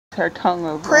her tongue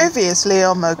over. Previously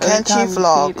on Mokenchi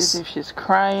Vlogs. As if she's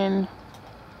crying,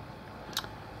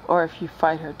 or if you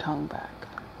fight her tongue back.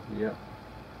 Yep.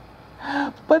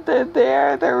 But they're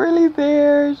there. They're really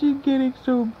there. She's getting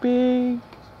so big.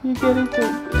 You're getting so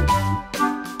big.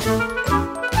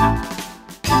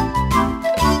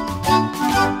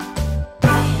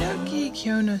 Yogi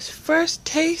Kyona's first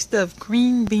taste of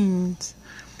green beans.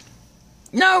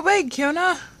 No, wait,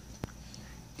 Kyona.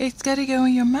 It's gotta go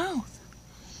in your mouth.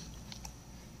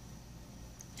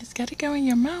 It's gotta go in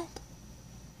your mouth.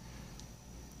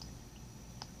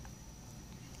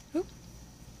 Oop.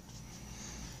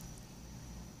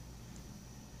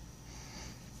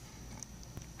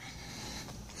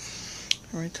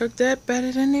 We took that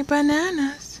better than the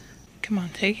bananas. Come on,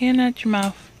 take it out your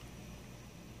mouth.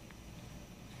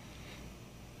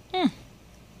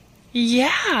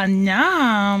 Yeah,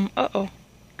 nom. Uh-oh.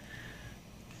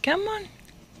 Come on.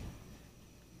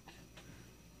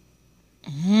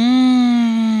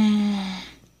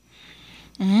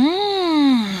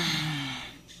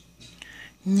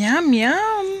 Yum,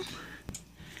 yum.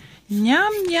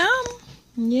 Yum, yum.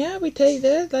 Yeah, we take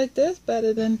this like this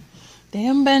better than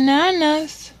damn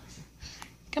bananas.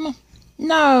 Come on.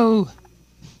 No.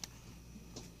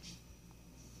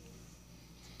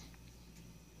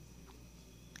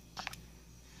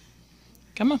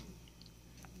 Come on.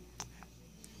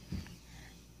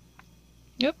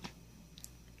 Yep.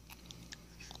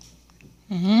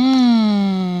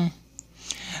 Yum.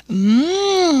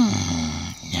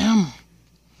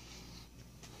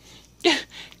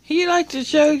 You like to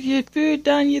shove your food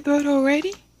down your throat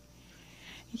already?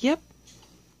 Yep.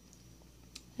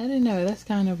 I don't know. That's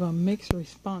kind of a mixed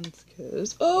response,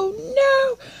 cause oh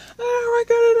no! Oh, I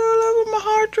got it all over my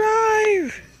hard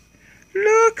drive.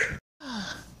 Look.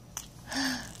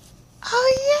 Oh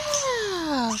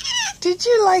yeah! Did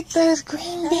you like those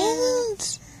green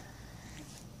beans?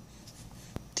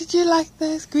 Did you like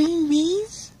those green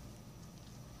beans?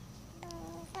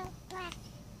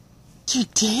 You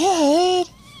did?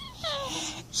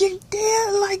 You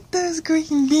did like those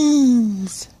green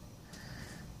beans.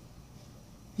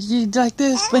 You like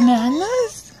those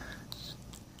bananas?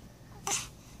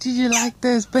 Did you like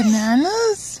those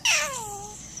bananas?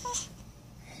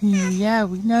 Yeah,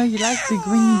 we know you like the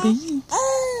green beans.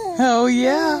 Oh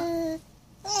yeah.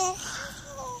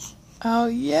 Oh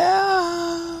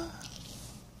yeah.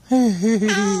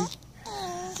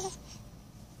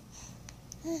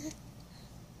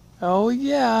 Oh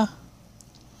yeah.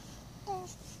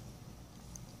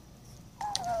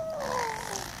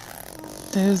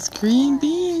 Those green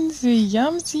beans are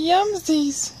yumsy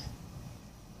yumsies.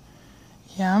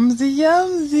 Yumsy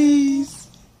yumsies.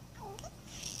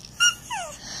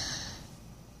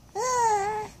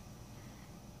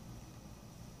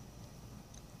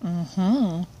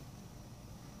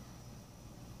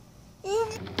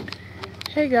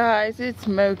 Hey guys, it's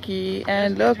Moki,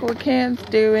 and look what Ken's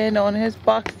doing on his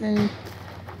boxing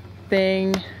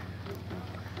thing.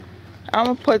 I'm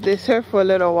gonna put this here for a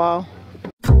little while.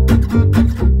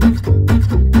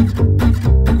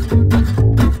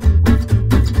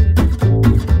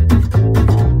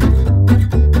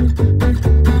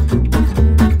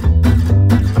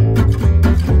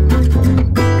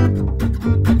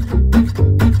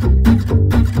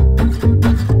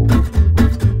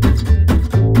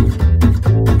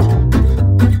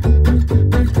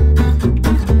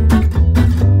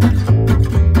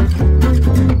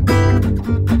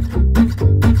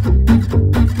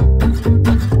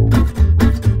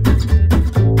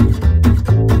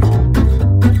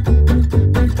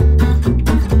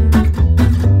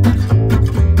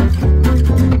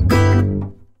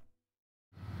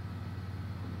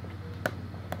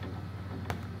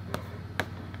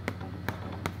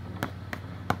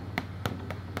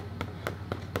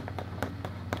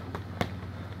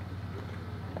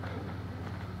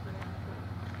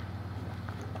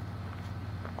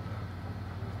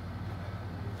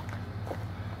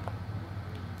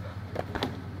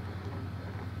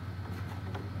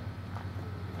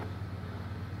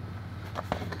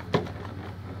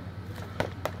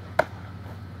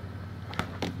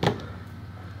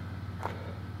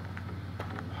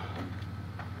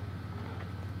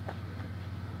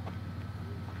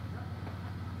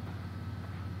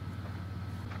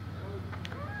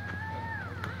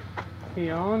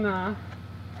 Fiona.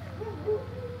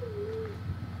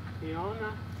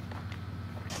 Fiona.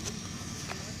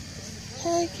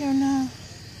 Hey, Fiona.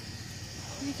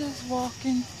 We just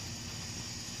walking.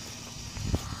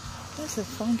 That's a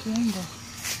funky angle.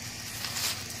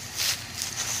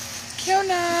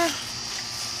 Fiona.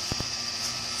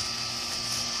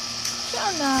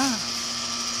 Fiona.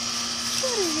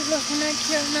 What are you looking at,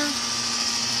 Kiona?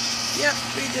 Yep,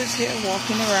 we just here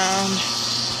walking around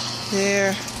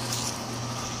there.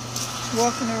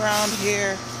 Walking around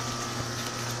here.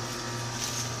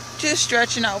 Just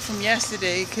stretching out from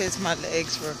yesterday because my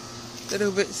legs were a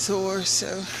little bit sore.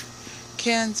 So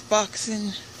Ken's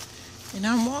boxing and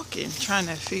I'm walking, trying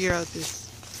to figure out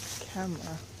this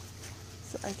camera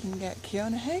so I can get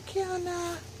Kiona. Hey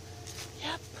Kiona!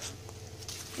 Yep.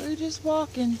 We're just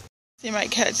walking. See my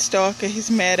cat Stalker, he's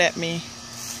mad at me.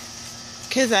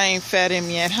 Cause I ain't fed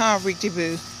him yet, huh, Ricky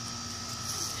Boo?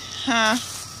 Huh?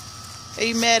 Are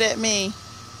you mad at me?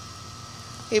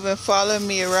 He been following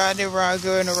me around and around,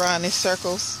 going around in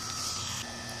circles.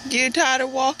 You tired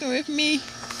of walking with me?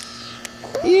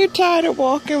 You tired of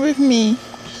walking with me?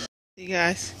 You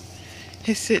guys,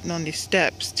 he's sitting on these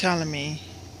steps telling me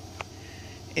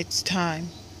it's time.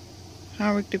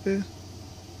 Huh, Ricky Boo?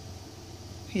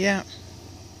 Yeah.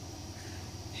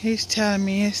 He's telling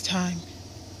me it's time.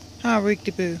 Huh,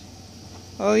 Ricky Boo?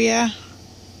 Oh yeah?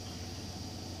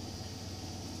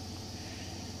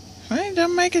 Well, he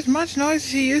don't make as much noise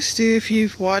as he used to if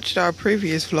you've watched our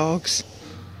previous vlogs.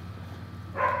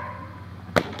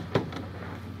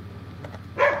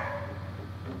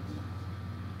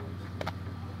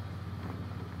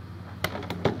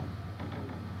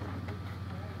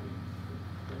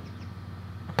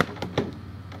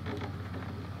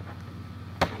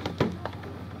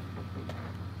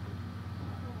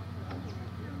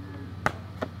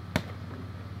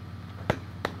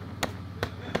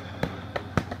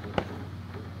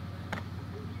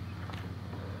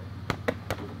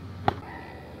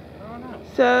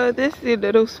 So this is a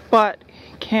little spot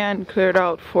Ken cleared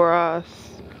out for us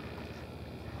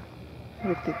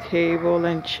with the table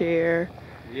and chair.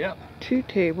 Yep. 2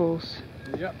 tables.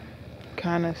 Yep.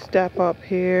 Kind of step up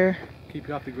here. Keep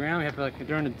you off the ground. We have like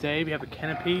during the day we have a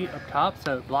canopy up top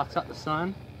so it blocks out the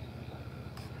sun.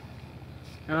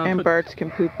 And birds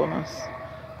can poop on us.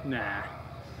 Nah.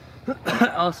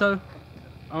 Also, I'm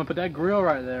gonna put that grill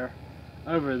right there,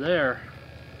 over there,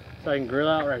 so I can grill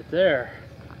out right there.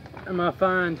 I'm gonna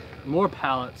find more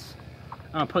pallets.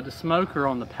 I'm gonna put the smoker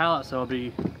on the pallet so it'll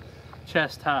be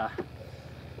chest high.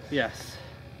 Yes.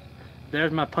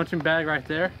 There's my punching bag right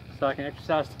there so I can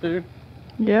exercise too.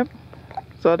 Yep.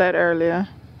 Saw that earlier.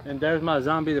 And there's my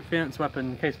zombie defense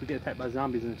weapon in case we get attacked by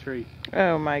zombies in the tree.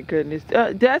 Oh my goodness.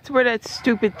 That's where that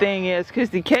stupid thing is, because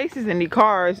the case is in the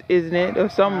cars, isn't it? Or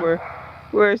somewhere.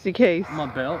 Where's the case? My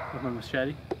belt with my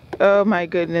machete. Oh my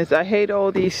goodness. I hate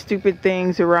all these stupid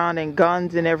things around and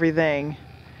guns and everything.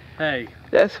 Hey.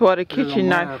 That's what a kitchen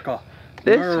knife.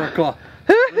 America.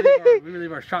 We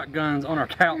leave our shotguns on our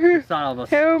couch beside of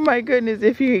us. Oh my goodness,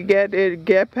 if you could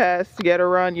get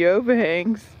around your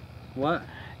overhangs. What?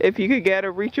 If you could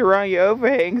reach around your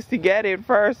overhangs to get it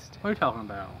first. What are you talking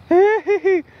about?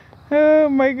 Oh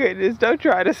my goodness, don't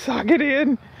try to suck it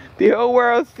in. The whole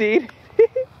world sees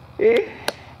it.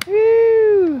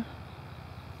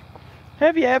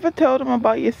 Have you ever told them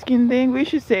about your skin thing? We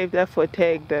should save that for a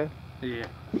tag though. Yeah.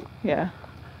 Yeah.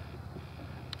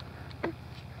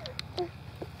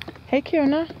 Hey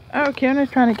Kiona. Oh, Kiona's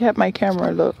trying to get my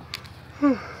camera, look.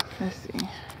 Let's see.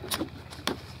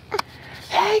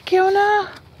 Hey Kiona.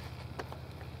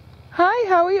 Hi,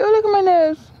 how are you? Oh, look at my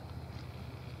nose.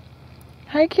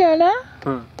 Hi Kiona.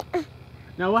 Huh.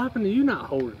 Now what happened to you not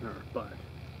holding her butt?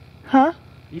 Huh?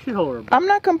 You should hold her butt. I'm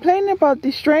not complaining about the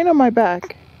strain on my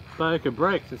back. But it could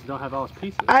break since you don't have all its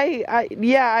pieces.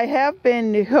 Yeah, I have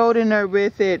been holding her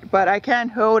with it, but I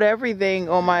can't hold everything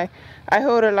on my... I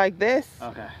hold her like this.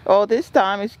 Okay. All this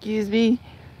time, excuse me.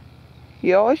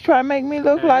 You always try to make me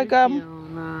look like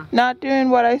I'm not doing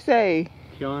what I say.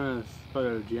 Kiona's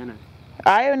photogenic.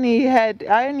 I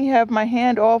only have my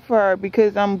hand off her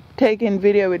because I'm taking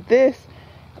video with this,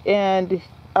 and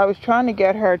I was trying to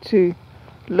get her to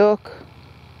look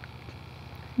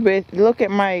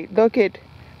at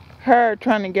her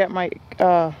trying to get my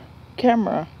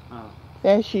camera. Oh.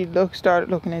 Then she started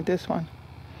looking at this one.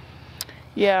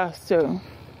 Yeah, so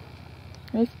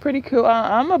it's pretty cool.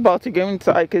 I'm about to go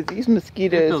inside because these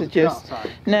mosquitoes are just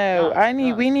no.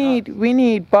 We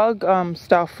need bug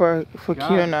stuff for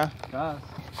Kiona.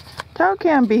 Tao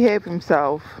can't behave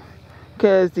himself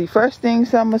because the first thing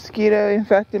some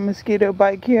infected mosquito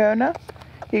bite Kiona,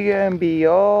 he gonna be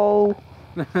all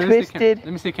twisted,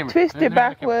 twisted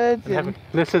backwards.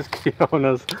 This is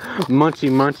Kiona's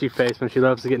munchy face when she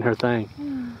loves to get in her thing.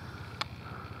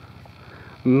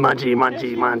 Munchy.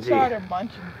 Munching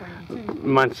for you too.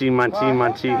 Munchy.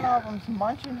 I'm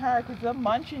munching her because they're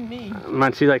munching me.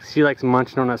 She likes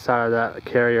munching on that side of that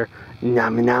carrier.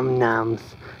 Nom nom noms.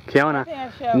 Kiona.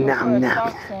 Nom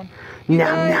nom.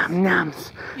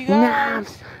 Nums.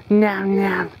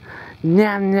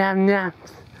 Nums.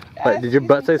 Wait, did your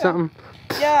butt say something?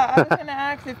 Yeah, I was gonna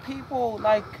ask if people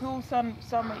like cool summer,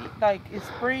 like it's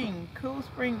spring, cool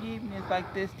spring evenings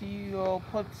like this. Do you all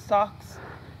put socks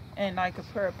and like a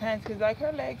pair of pants? Cause like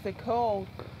her legs are cold,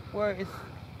 where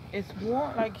it's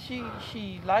warm. Like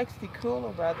she likes the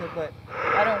cooler weather, but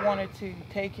I don't want her to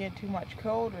take in too much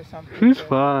cold or something. She's so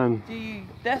fine.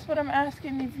 That's what I'm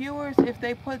asking the viewers, if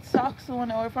they put socks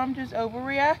on or if I'm just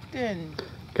overreacting.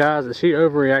 Guys, is she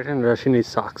overreacting or does she need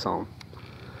socks on?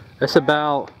 It's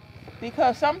about...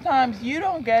 Because sometimes you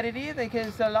don't get it either,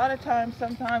 because a lot of times,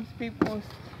 sometimes people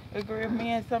agree with me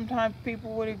and sometimes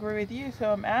people would agree with you,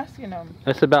 so I'm asking them.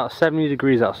 It's about 70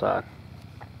 degrees outside.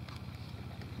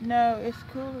 No, it's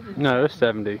cooler than No, it's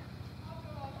 70.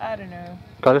 I don't know.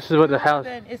 Because this is what the house...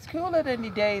 It's cooler than the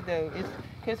day though,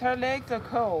 because her legs are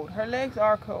cold. Her legs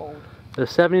are cold.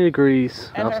 It's 70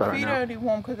 degrees and outside her feet right now. are only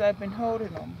warm because I've been holding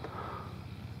them.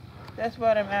 That's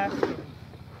what I'm asking.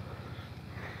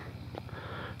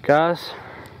 Guys,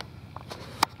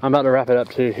 I'm about to wrap it up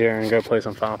too here and go play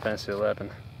some Final Fantasy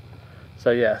 11. So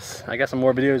yes, I got some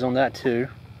more videos on that too.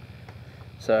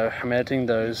 So I'm editing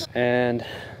those and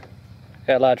I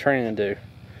got a lot of training to do.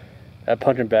 That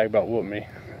punching bag about whooped me.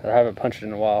 I haven't punched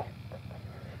in a while.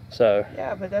 So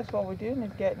yeah, but that's what we're doing,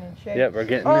 is getting in shape. Yep, we're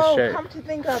getting in shape. Oh, come to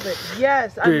think of it,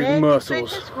 yes, I Big made muscles. the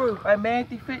fitness group. I made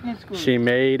the fitness group. She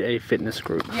made a fitness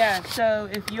group. Yeah, so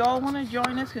if you all want to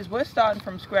join us, because we're starting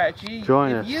from scratch.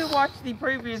 Join us. If you watch the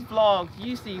previous vlogs,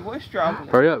 you see we're struggling.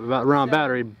 Hurry up, about to run So,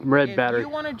 battery, red battery. If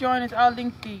you want to join us, I'll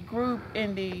link the group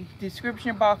in the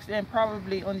description box and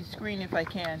probably on the screen if I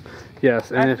can.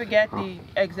 Yes. And I forget the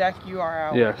exact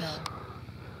URL. Yes. No.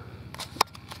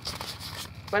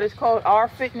 But it's called Our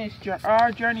Journey to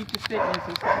Fitness or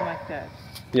something like that.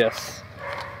 Yes.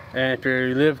 And if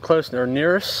you live close or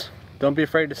near us, don't be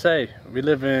afraid to say. We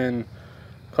live in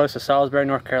close to Salisbury,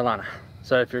 North Carolina.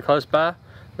 So if you're close by,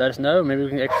 let us know. Maybe we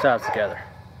can exercise together.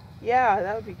 Yeah,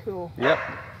 that would be cool. Yep.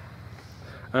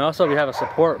 And also we have a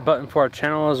support button for our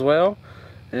channel as well.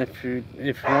 And if you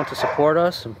want to support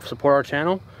us and support our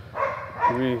channel,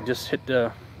 we just hit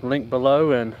the link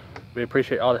below and we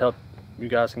appreciate all the help you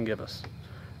guys can give us.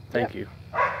 Thank you.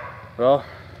 Well,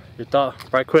 your thought,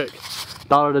 right quick,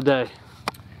 thought of the day.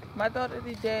 My thought of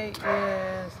the day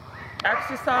is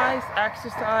exercise.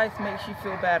 Exercise makes you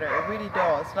feel better. It really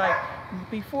does. Like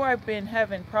before, I've been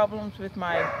having problems with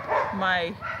my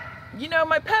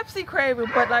Pepsi craving,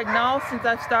 but like now since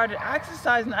I've started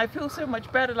exercising, I feel so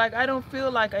much better. Like I don't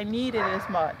feel like I need it as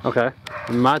much. Okay.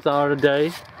 My thought of the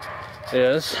day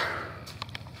is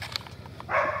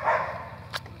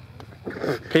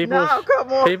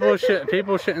people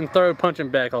shouldn't throw punching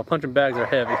bags. All punching bags are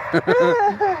heavy.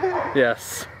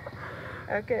 Yes.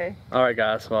 Okay. All right,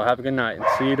 guys. Well, have a good night and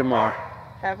see you tomorrow.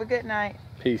 Have a good night.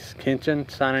 Peace. Kenshin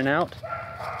signing out.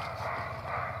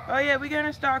 Oh yeah, we're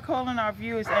gonna start calling our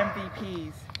viewers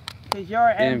MVPs. Cause you're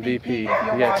an MVP if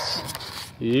you're watching.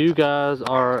 You guys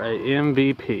are a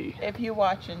MVP. If you're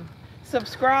watching,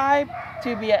 subscribe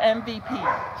to be an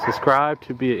MVP. Subscribe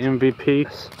to be an MVP.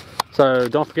 So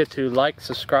don't forget to like,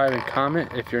 subscribe, and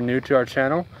comment if you're new to our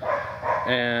channel,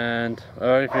 and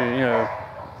if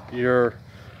you're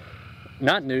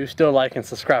not new, still like and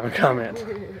subscribe and comment.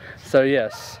 So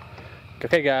yes,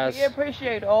 okay, guys. We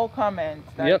appreciate all comments.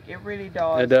 Like, yep, it really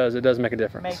does. It does. It does make a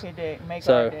difference. Make a day. Make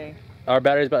so, our day. Our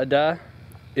battery's about to die.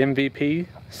 MVP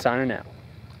signing out.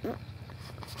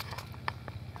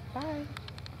 Bye.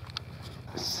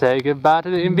 Say goodbye to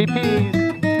the MVPs.